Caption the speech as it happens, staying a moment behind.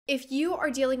If you are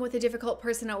dealing with a difficult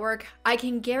person at work, I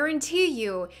can guarantee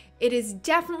you it is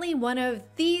definitely one of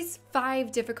these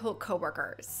 5 difficult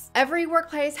coworkers. Every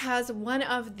workplace has one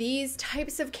of these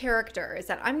types of characters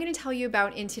that I'm going to tell you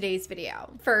about in today's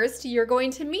video. First, you're going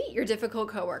to meet your difficult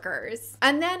coworkers.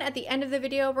 And then at the end of the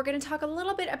video, we're going to talk a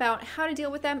little bit about how to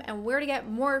deal with them and where to get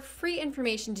more free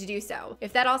information to do so.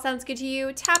 If that all sounds good to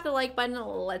you, tap the like button.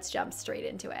 Let's jump straight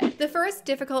into it. The first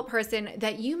difficult person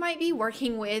that you might be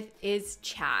working with is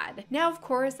Chad. Now, of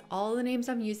course, all the names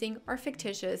I'm using are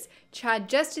fictitious. Chad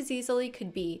just as easily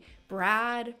could be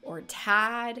Brad or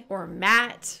Tad or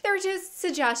Matt. They're just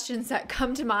suggestions that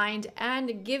come to mind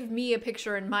and give me a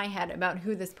picture in my head about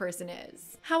who this person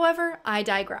is. However, I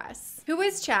digress. Who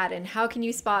is Chad and how can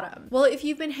you spot him? Well, if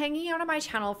you've been hanging out on my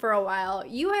channel for a while,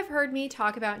 you have heard me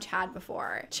talk about Chad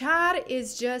before. Chad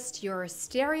is just your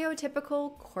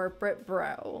stereotypical corporate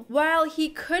bro. While he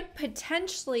could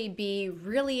potentially be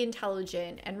really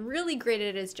intelligent and really great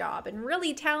at his job and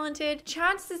really talented,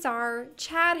 chances are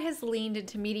Chad has leaned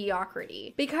into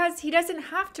mediocrity because he doesn't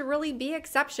have to really be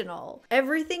exceptional.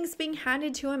 Everything's being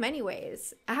handed to him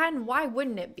anyways. And why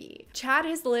wouldn't it be? Chad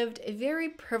has lived a very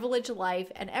privileged life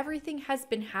and everything has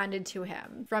been handed to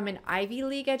him. From an Ivy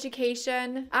League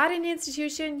education at an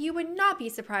institution you would not be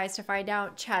surprised to find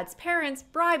out Chad's parents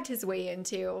bribed his way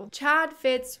into. Chad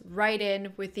fits right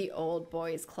in with the old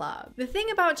boys club. The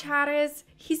thing about Chad is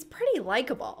he's pretty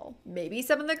likable. Maybe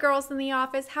some of the girls in the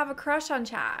office have a crush on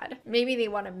Chad. Maybe they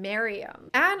want to marry him.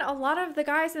 And a lot of the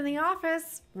guys in the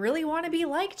office really want to be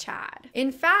like Chad.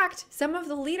 In fact, some of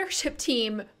the leadership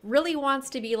team really wants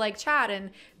to be like Chad,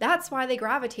 and that's why they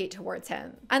gravitate towards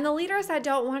him. And the leaders that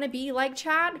don't want to be like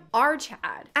Chad are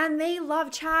Chad. And they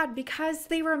love Chad because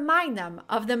they remind them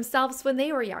of themselves when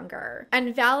they were younger.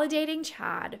 And validating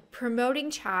Chad,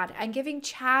 promoting Chad, and giving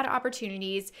Chad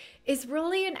opportunities is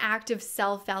really an act of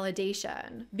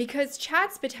self-validation because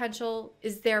Chad's potential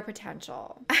is their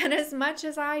potential. And as much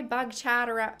as I bug Chad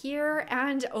around here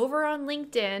and over on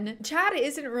LinkedIn, Chad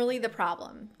isn't really the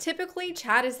problem. Typically,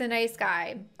 Chad is a nice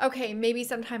guy. Okay, maybe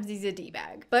sometimes he's a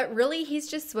D-bag, but really he's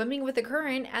just swimming with the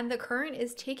current and the current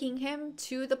is taking him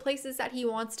to the places that he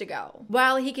wants to go.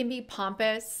 While he can be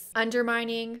pompous,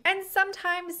 undermining, and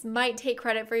sometimes might take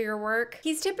credit for your work,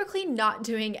 he's typically not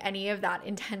doing any of that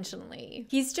intentionally.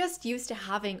 He's just used to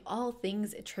having all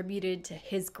things attributed to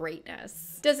his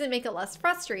greatness. Doesn't make it less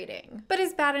frustrating, but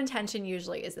his bad intention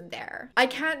usually isn't there. I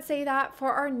can't say that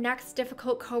for our next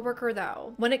difficult coworker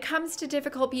though. When it comes to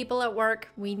difficult people at work,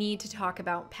 we need to talk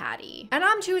about Patty. And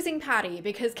I'm choosing Patty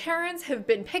because Karens have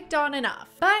been picked on enough,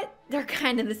 but they're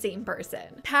kind of the same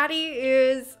person. Patty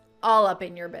is all up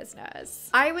in your business.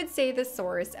 I would say the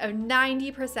source of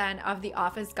 90% of the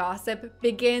office gossip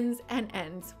begins and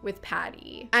ends with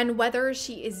Patty. And whether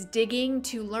she is digging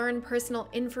to learn personal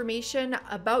information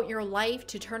about your life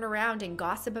to turn around and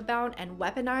gossip about and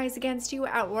weaponize against you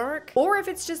at work, or if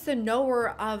it's just the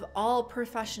knower of all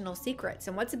professional secrets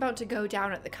and what's about to go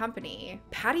down at the company,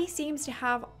 Patty seems to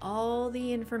have all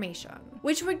the information,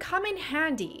 which would come in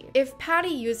handy if Patty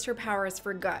used her powers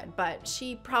for good, but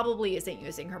she probably isn't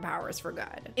using her powers for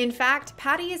good. In fact,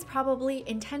 Patty is probably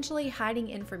intentionally hiding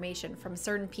information from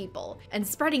certain people and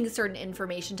spreading certain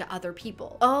information to other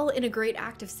people, all in a great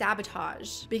act of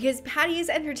sabotage, because Patty is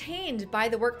entertained by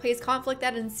the workplace conflict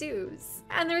that ensues.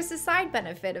 And there's a side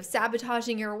benefit of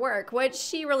sabotaging your work, which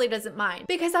she really doesn't mind,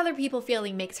 because other people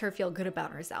feeling makes her feel good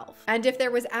about herself. And if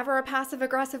there was ever a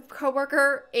passive-aggressive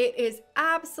coworker, it is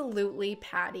absolutely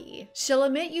Patty. She'll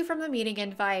omit you from the meeting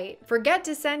invite, forget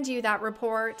to send you that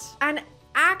report, and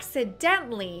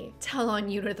accidentally tell on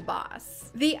you to the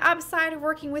boss. The upside of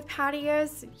working with Patty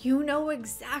is you know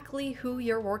exactly who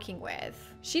you're working with.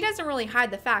 She doesn't really hide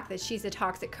the fact that she's a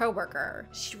toxic coworker.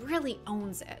 She really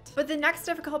owns it. But the next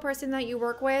difficult person that you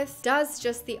work with does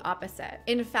just the opposite.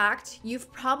 In fact,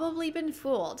 you've probably been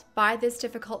fooled by this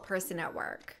difficult person at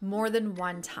work more than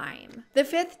one time. The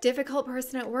 5th difficult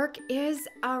person at work is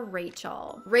a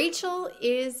Rachel. Rachel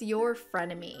is your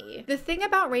frenemy. The thing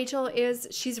about Rachel is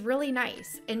she's really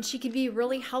nice and she can be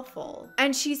really helpful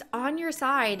and she's on your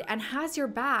side and has your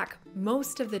back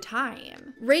most of the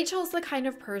time. Rachel's the kind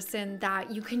of person that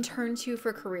you can turn to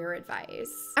for career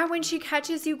advice. And when she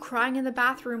catches you crying in the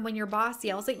bathroom when your boss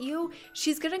yells at you,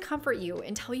 she's gonna comfort you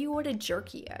and tell you what a jerk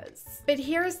he is. But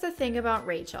here's the thing about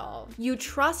Rachel. You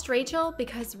trust Rachel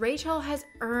because Rachel has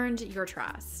earned your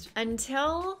trust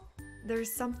until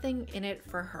there's something in it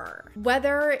for her.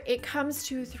 Whether it comes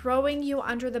to throwing you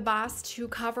under the bus to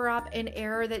cover up an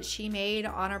error that she made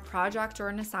on a project or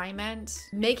an assignment,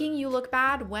 making you look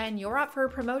bad when you're up for a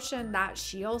promotion that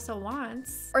she also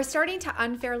wants, or starting to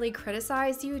unfairly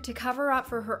criticize you to cover up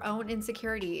for her own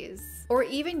insecurities, or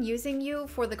even using you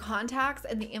for the contacts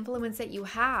and the influence that you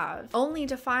have, only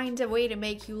to find a way to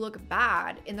make you look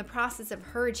bad in the process of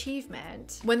her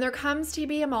achievement. When there comes to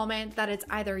be a moment that it's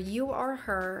either you or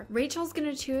her, Rachel's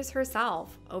gonna choose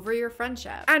herself over your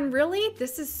friendship. And really,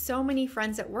 this is so many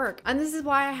friends at work. And this is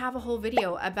why I have a whole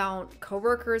video about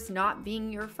coworkers not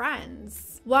being your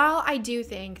friends. While I do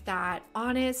think that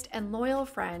honest and loyal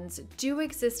friends do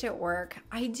exist at work,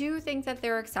 I do think that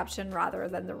they're exception rather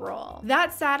than the rule.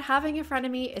 That said, having a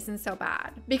frenemy isn't so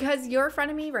bad, because your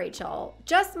frenemy, Rachel,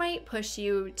 just might push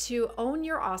you to own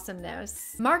your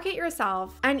awesomeness, market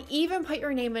yourself, and even put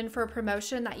your name in for a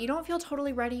promotion that you don't feel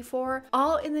totally ready for,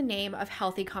 all in the name of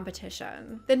healthy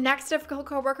competition. The next difficult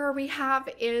coworker we have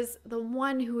is the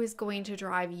one who is going to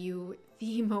drive you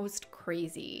the most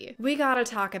crazy. We gotta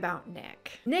talk about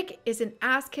Nick. Nick is an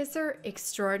ass kisser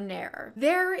extraordinaire.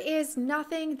 There is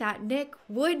nothing that Nick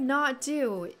would not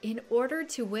do in order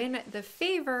to win the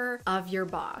favor of your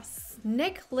boss.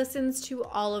 Nick listens to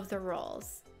all of the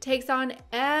rules, takes on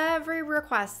every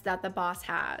request that the boss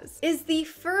has, is the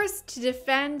first to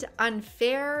defend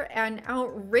unfair and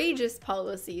outrageous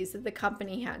policies that the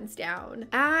company hands down.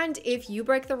 And if you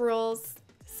break the rules,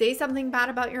 say something bad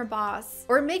about your boss,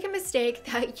 or make a mistake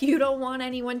that you don't want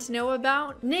anyone to know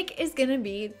about, Nick is gonna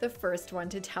be the first one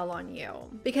to tell on you.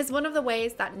 Because one of the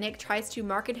ways that Nick tries to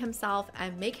market himself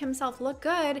and make himself look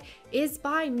good is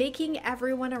by making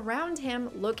everyone around him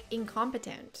look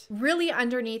incompetent. Really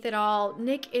underneath it all,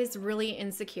 Nick is really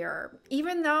insecure,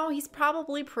 even though he's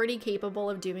probably pretty capable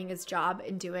of doing his job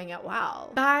and doing it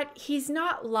well. But he's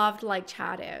not loved like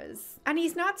Chad is. And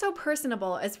he's not so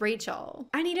personable as Rachel.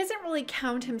 And he doesn't really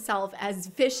count himself as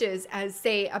vicious as,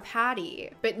 say, a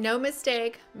Patty. But no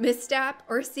mistake, misstep,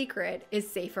 or secret is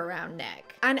safe around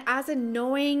Nick. And as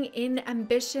annoying in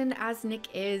ambition as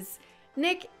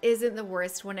Nick isn't the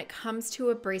worst when it comes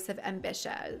to abrasive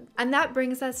ambition. And that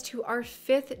brings us to our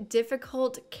fifth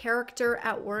difficult character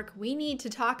at work we need to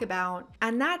talk about,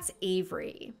 and that's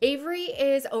Avery. Avery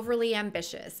is overly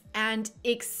ambitious and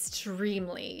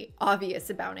extremely obvious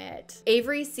about it.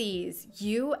 Avery sees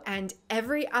you and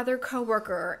every other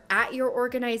coworker at your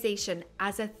organization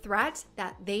as a threat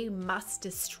that they must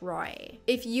destroy.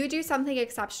 If you do something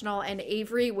exceptional and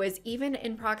Avery was even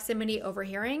in proximity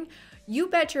overhearing, you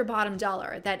bet your bottom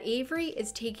dollar that Avery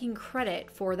is taking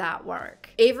credit for that work.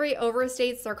 Avery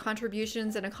overstates their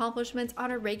contributions and accomplishments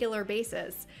on a regular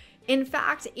basis. In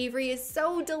fact, Avery is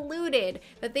so deluded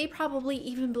that they probably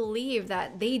even believe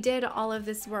that they did all of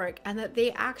this work and that they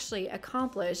actually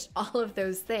accomplished all of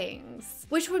those things,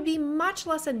 which would be much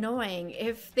less annoying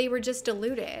if they were just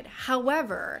deluded.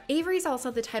 However, Avery's also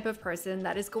the type of person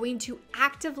that is going to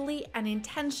actively and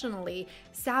intentionally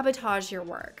sabotage your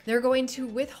work. They're going to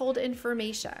withhold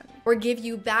information or give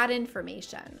you bad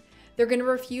information. They're going to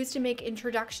refuse to make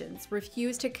introductions,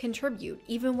 refuse to contribute,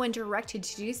 even when directed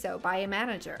to do so by a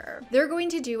manager. They're going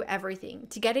to do everything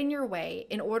to get in your way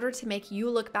in order to make you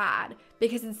look bad,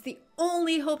 because it's the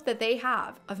only hope that they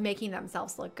have of making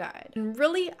themselves look good. And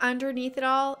really underneath it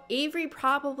all, Avery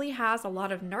probably has a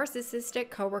lot of narcissistic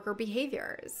coworker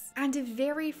behaviors and a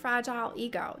very fragile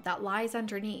ego that lies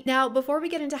underneath. Now, before we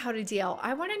get into how to deal,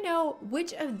 I want to know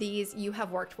which of these you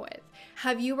have worked with.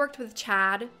 Have you worked with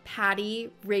Chad,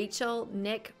 Patty, Rachel,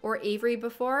 Nick, or Avery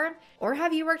before? Or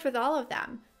have you worked with all of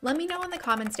them? Let me know in the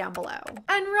comments down below.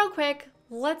 And real quick,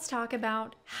 let's talk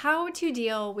about how to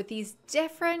deal with these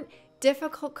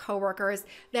difficult coworkers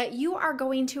that you are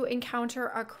going to encounter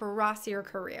across your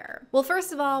career. Well,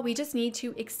 first of all, we just need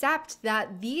to accept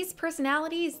that these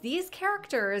personalities, these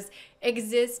characters,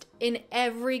 exist in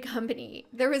every company.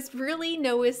 There is really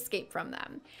no escape from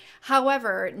them.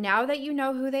 However, now that you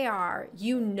know who they are,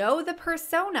 you know the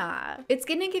persona, it's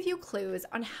going to give you clues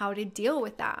on how to deal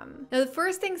with them. Now, the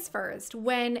first things first,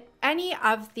 when any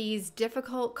of these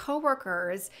difficult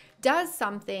coworkers does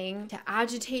something to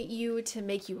agitate you, to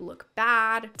make you look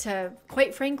bad, to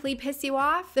quite frankly piss you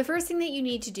off, the first thing that you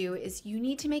need to do is you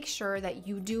need to make sure that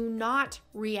you do not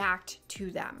react to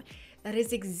them. That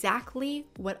is exactly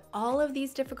what all of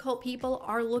these difficult people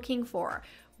are looking for.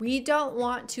 We don't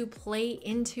want to play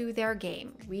into their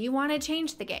game. We want to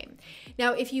change the game.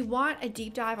 Now, if you want a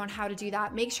deep dive on how to do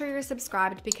that, make sure you're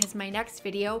subscribed because my next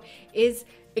video is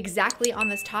exactly on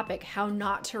this topic, how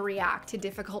not to react to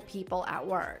difficult people at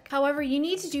work. However, you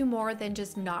need to do more than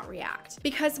just not react,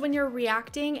 because when you're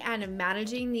reacting and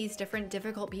managing these different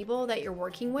difficult people that you're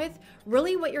working with,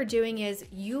 really what you're doing is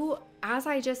you, as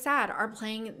I just said, are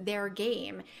playing their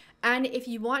game. And if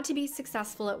you want to be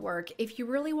successful at work, if you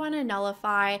really want to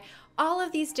nullify all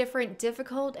of these different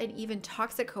difficult and even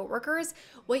toxic coworkers,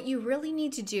 what you really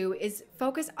need to do is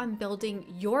focus on building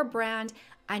your brand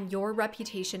and your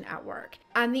reputation at work.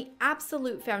 And the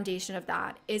absolute foundation of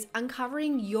that is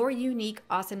uncovering your unique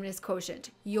awesomeness quotient,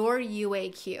 your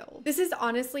UAQ. This is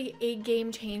honestly a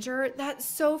game changer that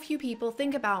so few people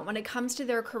think about when it comes to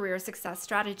their career success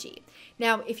strategy.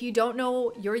 Now, if you don't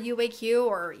know your UAQ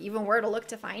or even where to look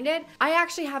to find it, I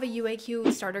actually have a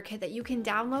UAQ starter kit that you can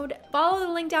download. Follow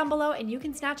the link down below and you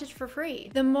can snatch it for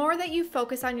free. The more that you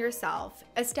focus on yourself,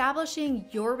 establishing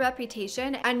your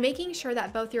reputation and making sure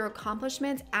that both your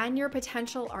accomplishments and your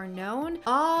potential are known,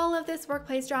 all of this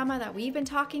workplace drama that we've been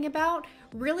talking about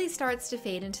really starts to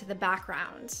fade into the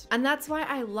background. And that's why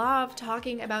I love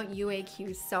talking about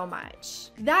UAQ so much.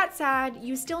 That said,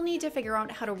 you still need to figure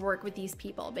out how to work with these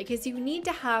people because you need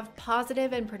to have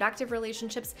positive and productive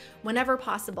relationships whenever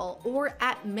possible, or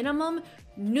at minimum,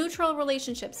 neutral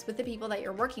relationships with the people that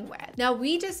you're working with. Now,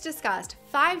 we just discussed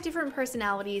 5 different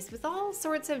personalities with all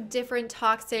sorts of different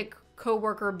toxic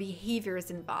coworker behaviors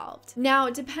involved. Now,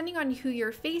 depending on who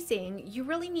you're facing, you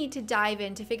really need to dive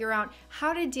in to figure out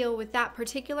how to deal with that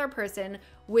particular person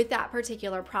with that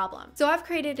particular problem. So I've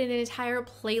created an entire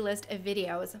playlist of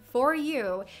videos for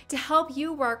you to help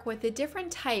you work with the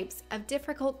different types of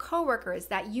difficult coworkers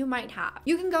that you might have.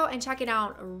 You can go and check it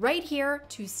out right here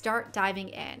to start diving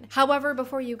in. However,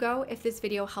 before you go, if this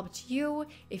video helped you,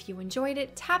 if you enjoyed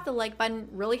it, tap the like button,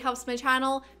 really helps my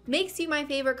channel, makes you my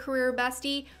favorite career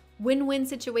bestie. Win-win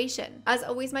situation. As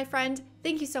always, my friend,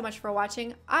 thank you so much for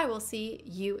watching. I will see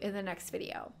you in the next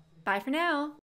video. Bye for now.